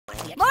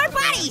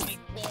buddies!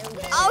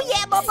 Oh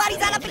yeah, more buddies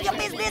all up in your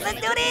business.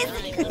 Let's do this.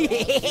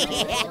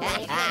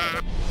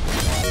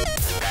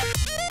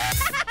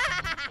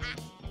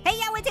 Hey,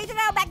 yo, it's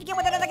H&O back again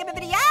with another game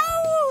video.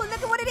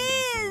 Look at what it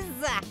is.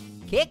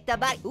 Kick the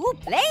buddy. Ooh,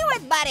 play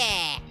with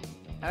buddy.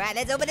 All right,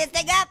 let's open this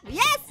thing up.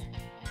 Yes.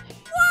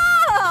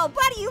 Whoa,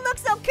 buddy, you look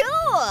so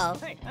cool.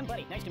 Hey, I'm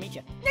Buddy. Nice to meet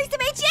you. Nice to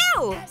meet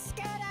you.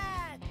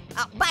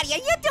 Oh, buddy, are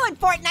you doing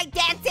Fortnite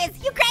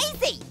dances? You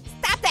crazy.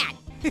 Stop that.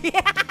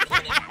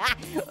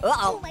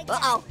 Uh-oh,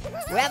 uh-oh.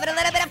 We're having a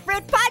little bit of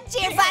fruit punch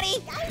here,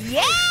 buddy.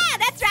 Yeah,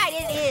 that's right,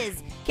 it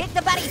is. Kick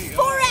the buddy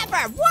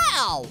forever.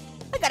 Whoa,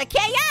 I got a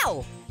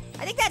KO.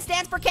 I think that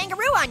stands for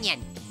kangaroo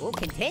onion. We'll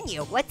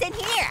continue. What's in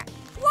here?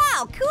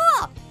 Whoa,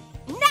 cool.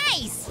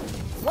 Nice.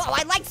 Whoa,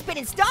 I like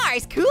spinning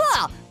stars.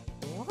 Cool.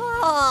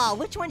 Whoa,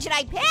 which one should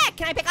I pick?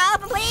 Can I pick all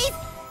of them, please?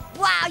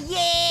 Wow,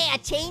 yeah, a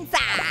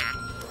chainsaw.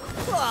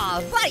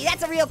 Whoa, buddy,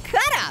 that's a real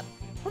cut-up.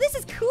 Well, this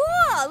is cool.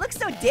 It looks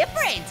so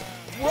different.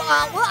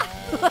 Whoa, whoa.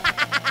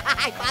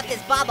 I popped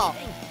this bubble.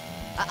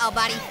 Uh-oh,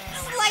 buddy.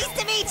 It's nice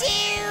to meet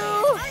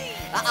you.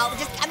 Uh-oh,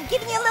 I'm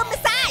giving you a little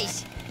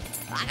massage.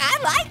 I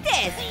like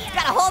this. It's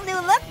got a whole new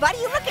look, buddy.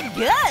 You're looking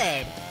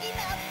good.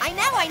 I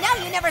know.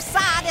 You never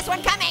saw this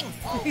one coming.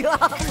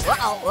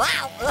 Uh-oh,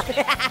 wow.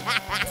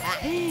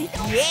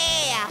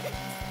 Yeah.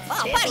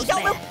 Oh, buddy,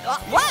 don't move.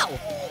 Whoa.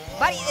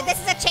 Buddy, this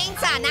is a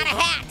chainsaw, not a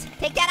hat.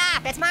 Take that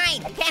off. That's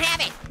mine. You can't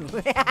have it.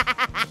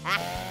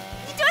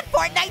 You doing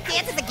Fortnite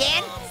dances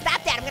again?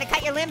 Stop that. I'm going to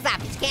cut your limbs off.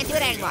 You just can't do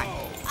it anymore.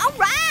 All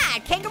right.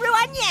 Kangaroo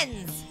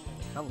onions.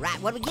 All right.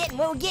 What are we getting?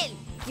 Give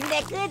me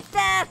that good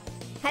stuff.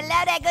 Hello,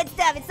 that good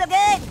stuff. It's so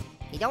good.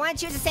 You don't want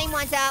to choose the same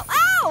one, so.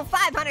 Oh,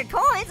 500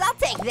 coins. I'll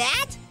take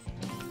that.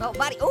 Oh,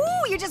 buddy.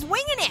 Ooh, you're just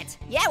winging it.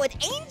 Yeah, with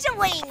angel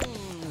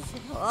wings.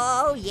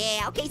 Oh,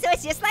 yeah. Okay, so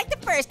it's just like the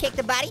first kick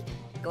the buddy.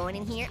 Going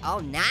in here. Oh,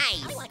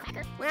 nice.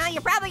 Well,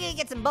 you're probably going to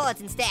get some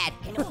bullets instead.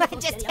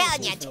 Just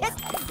telling you.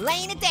 Just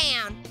laying it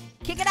down.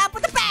 Kick it up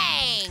with a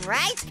bang,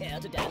 right?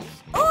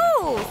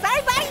 Ooh,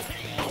 sorry, buddy.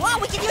 Whoa,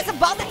 we can use them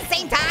both at the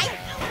same time?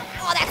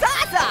 Oh, that's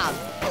awesome.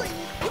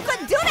 You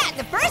couldn't do that in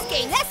the first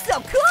game. That's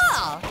so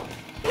cool.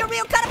 You're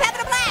real cut up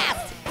having a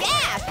blast.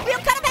 Yeah, real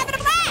cut up having a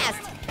blast.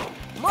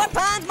 More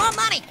puns, more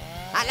money.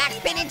 I like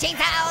spinning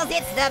chainsaws,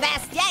 it's the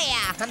best.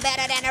 Yeah, I'm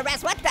better than the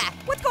rest. What's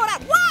going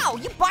on? Whoa,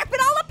 you barfing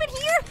all up in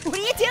here? What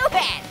are you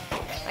doing?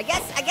 I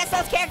guess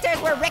those characters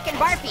were Rick and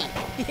Barfy.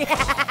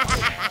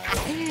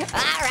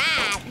 All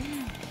right.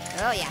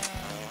 Oh yeah.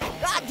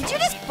 Oh, did you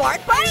just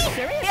fart, buddy?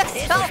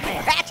 So,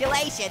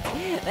 congratulations.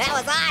 That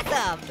was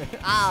awesome.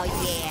 Oh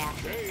yeah.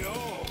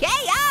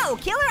 KO,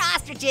 killer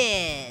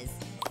ostriches.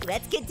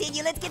 Let's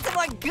continue. Let's get some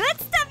more good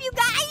stuff, you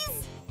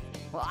guys.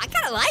 Well, I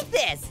kind of like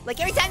this. Like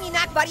every time you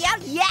knock buddy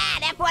out, yeah,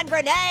 that F1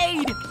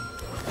 grenade.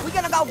 We're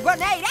gonna go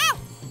grenade out.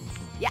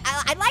 Yeah,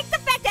 I like the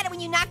fact that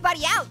when you knock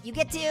buddy out, you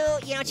get to,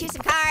 choose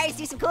some cars,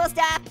 do some cool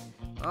stuff.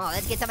 Oh,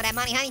 let's get some of that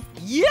money, honey.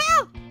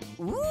 Yeah.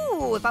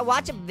 Ooh, if I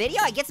watch a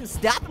video, I get some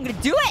stuff, I'm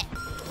gonna do it.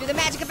 Through the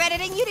magic of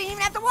editing, you didn't even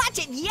have to watch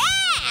it. Yeah.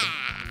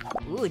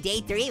 Ooh,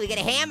 day 3, we get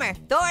a hammer.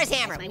 Thor's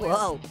hammer.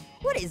 Whoa,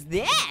 what is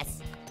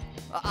this?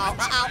 Uh-oh,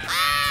 uh-oh,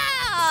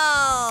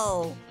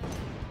 oh!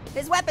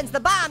 This weapon's the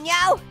bomb,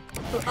 yo!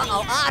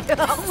 Uh-oh,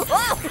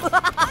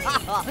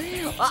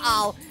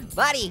 uh-oh,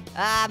 buddy,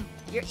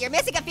 you're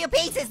missing a few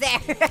pieces there.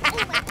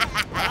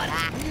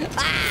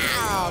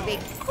 Oh,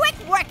 big quick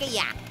work of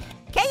ya.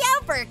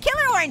 KO for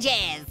killer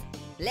oranges.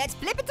 Let's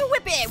flip it to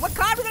whip it. What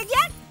card we gonna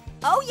get?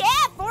 Oh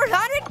yeah,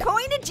 400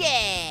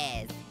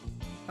 coinages.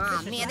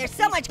 Oh man, there's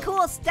so much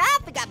cool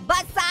stuff. We got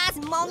buzzsaws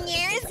and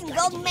Mjolnirs and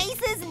golden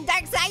maces and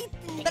dark sights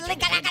and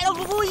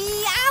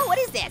what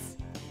is this?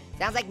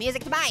 Sounds like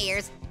music to my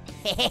ears.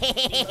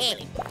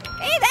 Hey,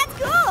 that's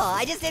cool.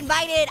 I just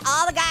invited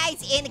all the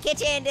guys in the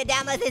kitchen to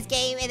download this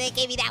game and they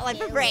gave me that one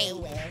for free.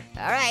 All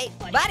right,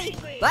 buddy,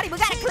 we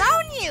gotta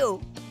clone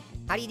you.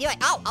 How do you do it?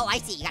 Oh, I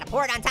see. You gotta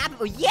pour it on top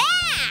of it.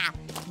 Yeah,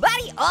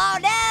 buddy. Oh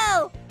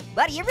no,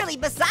 buddy, you're really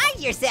beside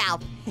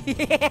yourself. Oh,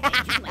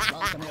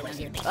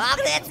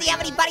 let's see how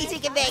many buddies we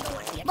can make.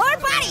 More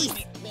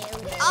buddies.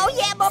 Oh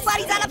yeah, more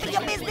buddies all up in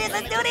your business.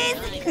 Let's do this.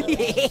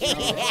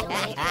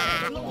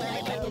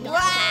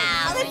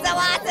 Wow, that's so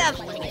awesome.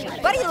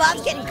 Buddy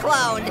loves getting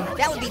cloned.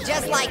 That would be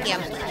just like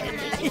him.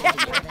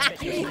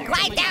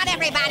 Quiet down,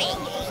 everybody.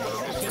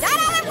 Not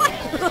all at once.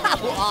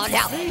 Oh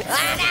no,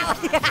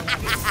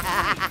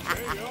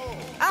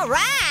 All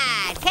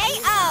right,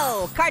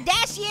 KO,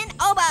 Kardashian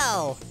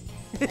Oboe.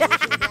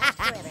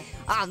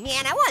 Oh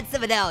man, I want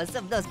some of those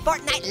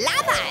Fortnite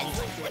llamas.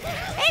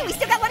 Hey, we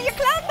still got one of your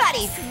clone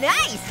buddies.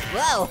 Nice.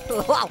 Whoa.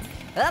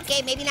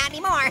 Okay, maybe not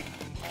anymore.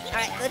 All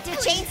right, let's do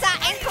chainsaw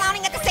and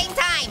cloning at the same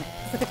time.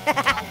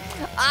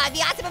 It'd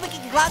be awesome if we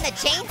could clone the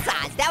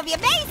chainsaws. That would be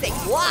amazing.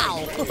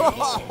 Wow.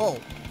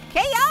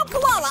 KO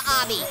Koala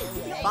Obby.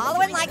 Follow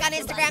and like on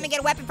Instagram and get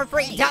a weapon for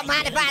free. Don't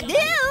mind if I do.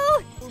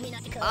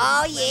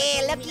 Oh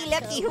yeah,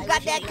 looky, who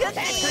got that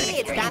cookie?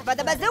 It's time for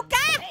the bazooka.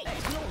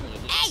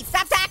 Hey,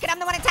 stop talking, I'm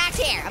the one that talks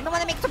here. I'm the one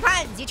that makes the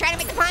puns. You trying to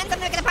make the puns? I'm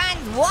making the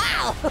puns.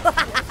 Wow.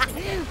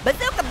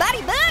 Bazooka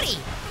buddy booty.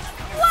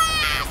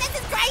 Wow, this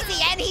is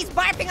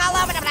barfing all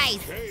over the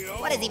place.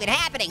 What is even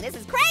happening? This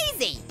is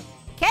crazy.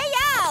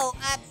 KO,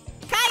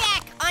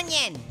 kayak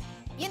onion.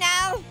 You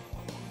know,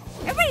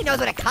 everybody knows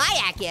what a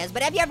kayak is,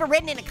 but have you ever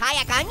ridden in a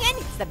kayak onion?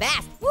 It's the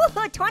best. Woo,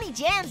 20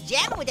 gems,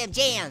 jamming with them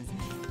jams.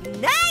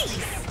 Nice.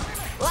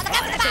 Well, look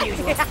up the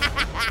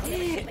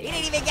You didn't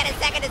even get a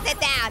second to sit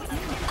down.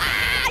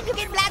 Ah, you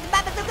getting blasted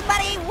by Bazooka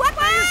Buddy. What?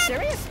 Are you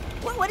serious?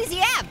 What does he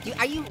have?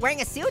 Are you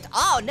wearing a suit?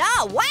 Oh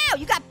no, wow,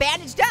 you got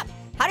bandaged up.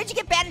 How did you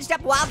get bandaged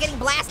up while getting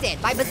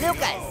blasted by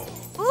bazookas?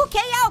 Ooh,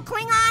 KO,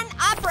 Klingon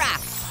opera.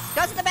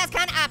 Those are the best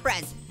kind of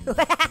operas.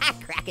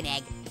 Crack an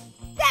egg.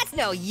 That's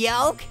no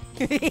yoke.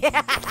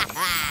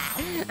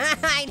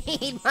 I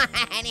need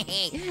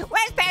money.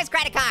 Where's Pear's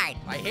credit card?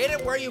 I hate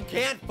it where you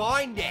can't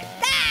find it.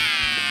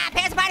 Ah,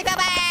 Pear's the party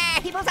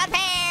pooper. He poops on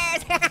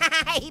Pears.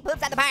 He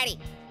poops on the party.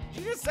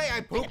 Did you just say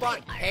I poop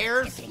on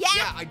pears? Yeah.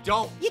 Yeah, I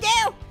don't. You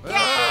do?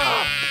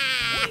 Yeah.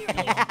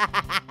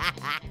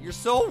 You're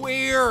so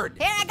weird.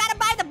 Here, I gotta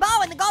buy the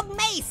bow and the golden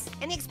mace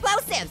and the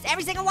explosives.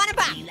 Every single one of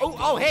them.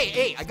 Oh,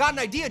 hey, I got an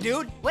idea,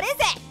 dude. What is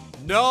it?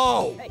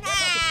 No.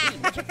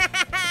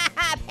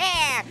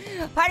 Pear.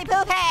 Party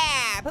poop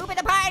hair. Poop at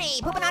the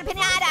party. Pooping on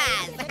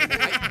pinatas.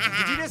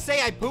 Did you just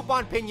say I poop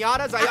on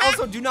pinatas? I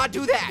also do not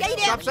do that. Yeah, you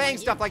do. Stop saying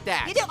stuff like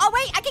that. You do? Oh,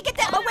 wait, I can get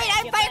that. Oh, wait,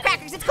 I have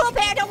firecrackers. It's cool,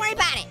 Pear. Don't worry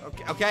about it.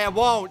 Okay, I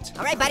won't.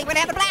 All right, buddy, we're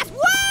gonna have a blast.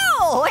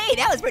 Whoa! Hey,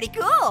 that was pretty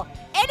cool.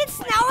 And it's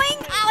snowing.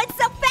 Oh, it's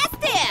so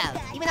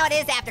festive. Even though it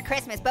is after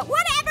Christmas, but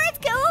whatever, it's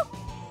cool.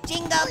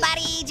 Jingle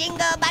buddy,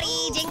 jingle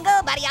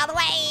buddy all the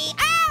way.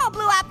 Oh,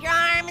 blew up your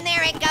arm, and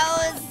there it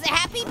goes.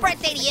 Happy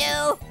birthday to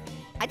you.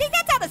 I think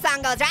that's how the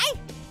song goes, right?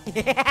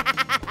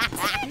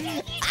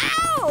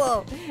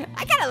 Oh,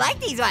 I kind of like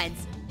these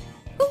ones.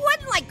 Who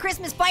wouldn't like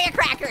Christmas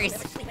firecrackers?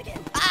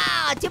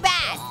 Oh, too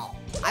bad.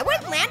 I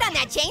wouldn't land on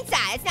that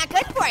chainsaw. It's not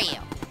good for you.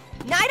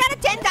 9 out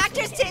of 10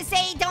 doctors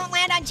say don't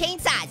land on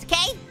chainsaws,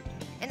 okay?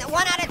 And the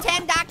 1 out of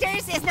 10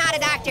 doctors is not a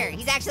doctor.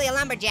 He's actually a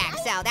lumberjack,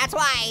 so that's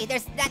why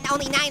there's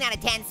only 9 out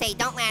of 10 say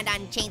don't land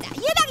on chainsaws.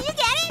 You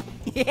get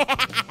it?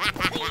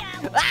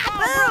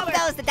 Ah, boom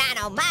goes the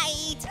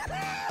dynamite.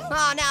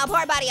 Oh no,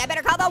 poor buddy, I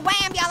better call the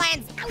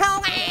ambulance.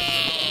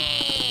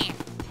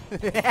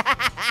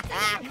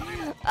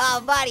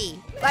 Oh, buddy,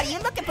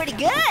 you're looking pretty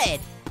good.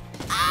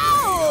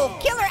 Oh,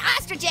 killer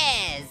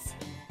ostriches.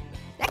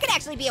 That could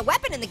actually be a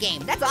weapon in the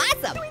game. That's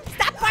awesome.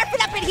 Stop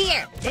barfing up in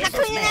here. I'm not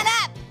cleaning that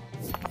up.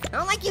 I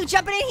don't like you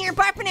jumping in here and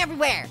barfing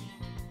everywhere.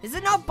 This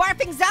is no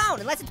barfing zone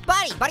unless it's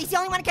Buddy. Buddy's the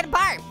only one that can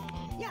barf.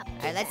 Yeah.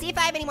 All right, let's see if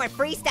I have any more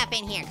free stuff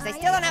in here, because I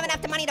still don't have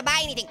enough money to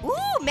buy anything.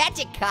 Ooh,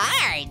 magic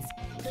cards.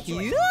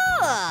 Cool.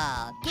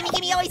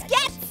 Gimme always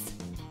gets.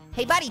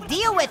 Hey, buddy,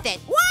 deal with it.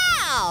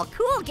 Wow,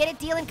 cool. Get it,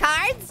 dealing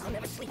cards? I'll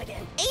never sleep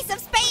again. Ace of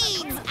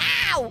spades.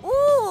 Ow.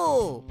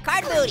 Ooh,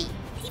 card booty.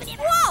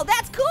 Whoa,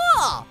 that's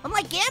cool. I'm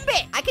like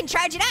Gambit. I can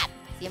charge it up.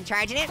 See, I'm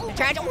charging it. Wow,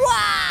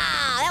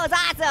 that was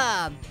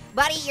awesome.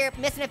 Buddy, you're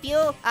missing a few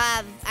of,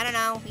 I don't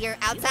know, your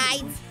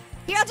outsides.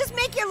 Here, I'll just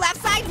make your left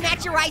side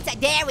match your right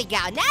side. There we go.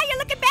 Now you're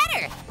looking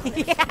better.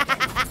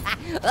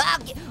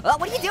 Oh,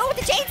 what are you doing with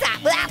the chainsaw?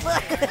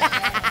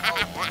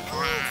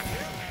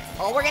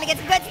 Oh, we're gonna get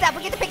some good stuff.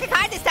 We get to pick a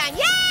card this time.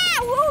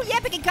 Yeah! Woo! Yeah,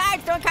 picking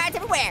cards, throwing cards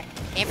everywhere.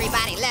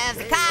 Everybody loves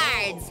the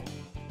cards.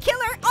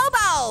 Killer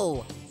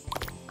oboe.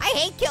 I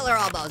hate killer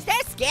oboes.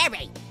 They're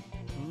scary.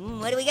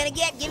 What are we gonna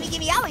get?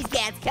 Gimme always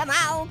gets. Come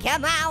on.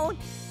 All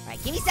right,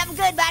 give me something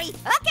good, buddy.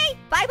 Okay,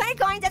 500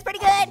 coins. That's pretty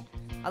good.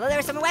 Although there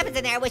were some weapons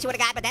in there I wish you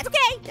would've got, but that's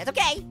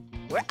okay.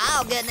 We're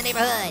all good in the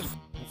neighborhood.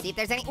 Let's see if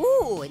there's any.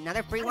 Ooh,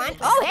 another free one.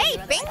 Oh, hey,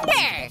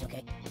 finger.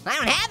 I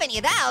don't have any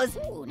of those.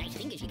 Ooh, nice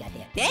fingers you got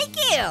there. Thank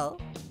you.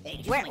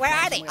 Hey, Where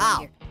are they?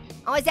 Oh,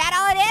 is that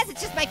all it is?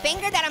 It's just my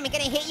finger that I'm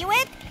gonna hit you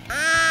with?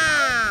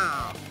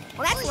 Oh,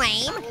 well, that's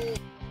lame.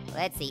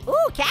 Let's see.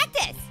 Ooh,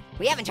 cactus.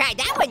 We haven't tried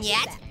that one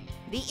yet.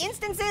 The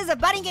instances of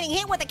Buddy getting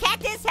hit with a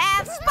cactus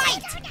have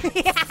spiked.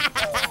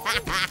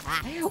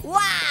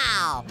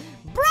 Wow,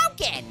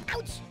 broken.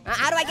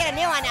 How do I get a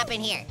new one up in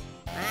here?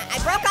 I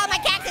broke all my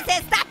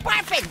cactuses. Stop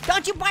barfing.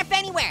 Don't you barf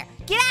anywhere.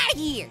 Get out of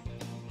here.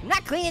 I'm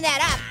not cleaning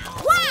that up.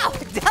 Wow,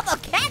 double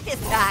cactus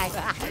time.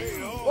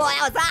 Well,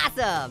 that was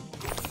awesome.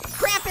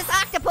 Krampus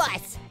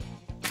octopus.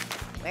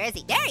 Where is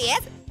he? There he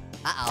is.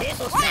 Uh-oh.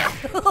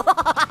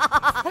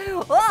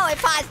 Whoa, it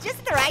paused just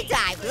at the right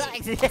time.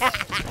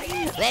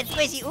 Let's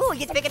squishy. Ooh, we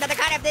get to pick another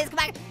card after this. Come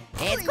on.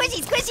 And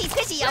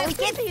squishy. Always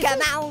gets.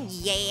 Come on.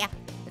 Yeah.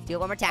 Let's do it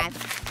one more time.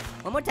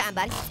 One more time,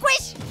 buddy.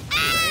 Squish.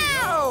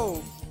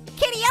 Ow!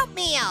 Kitty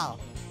oatmeal.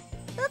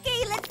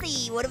 Okay, let's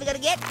see. What are we gonna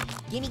get?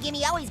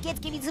 Gimme always gets.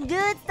 Give me some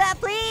good stuff,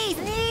 please.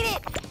 I need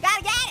it.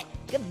 Gotta get it.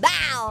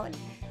 Goodbye.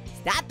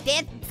 Stop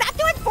doing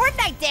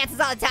Fortnite dances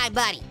all the time,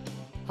 buddy.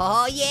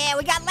 Oh yeah,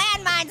 we got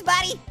landmines,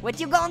 buddy. What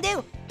you gonna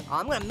do? Oh,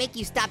 I'm gonna make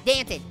you stop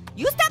dancing.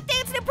 You stop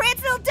dancing and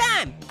prancing all the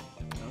time.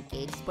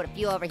 Okay, just put a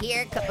few over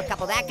here, a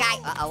couple that guy.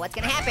 Uh-oh, what's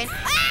gonna happen?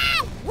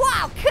 Ah!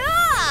 Wow,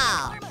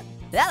 cool!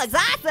 That looks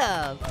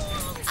awesome.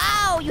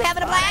 Oh, you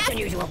having a blast? That's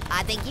unusual.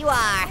 I think you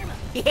are.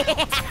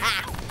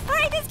 All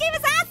right, this game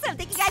is awesome.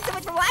 Thank you guys so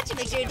much for watching. watching.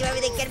 Make sure you do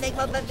everything you can to make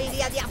more videos.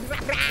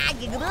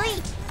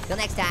 Till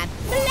next time,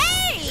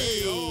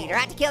 later.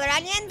 Out to killer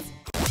onions.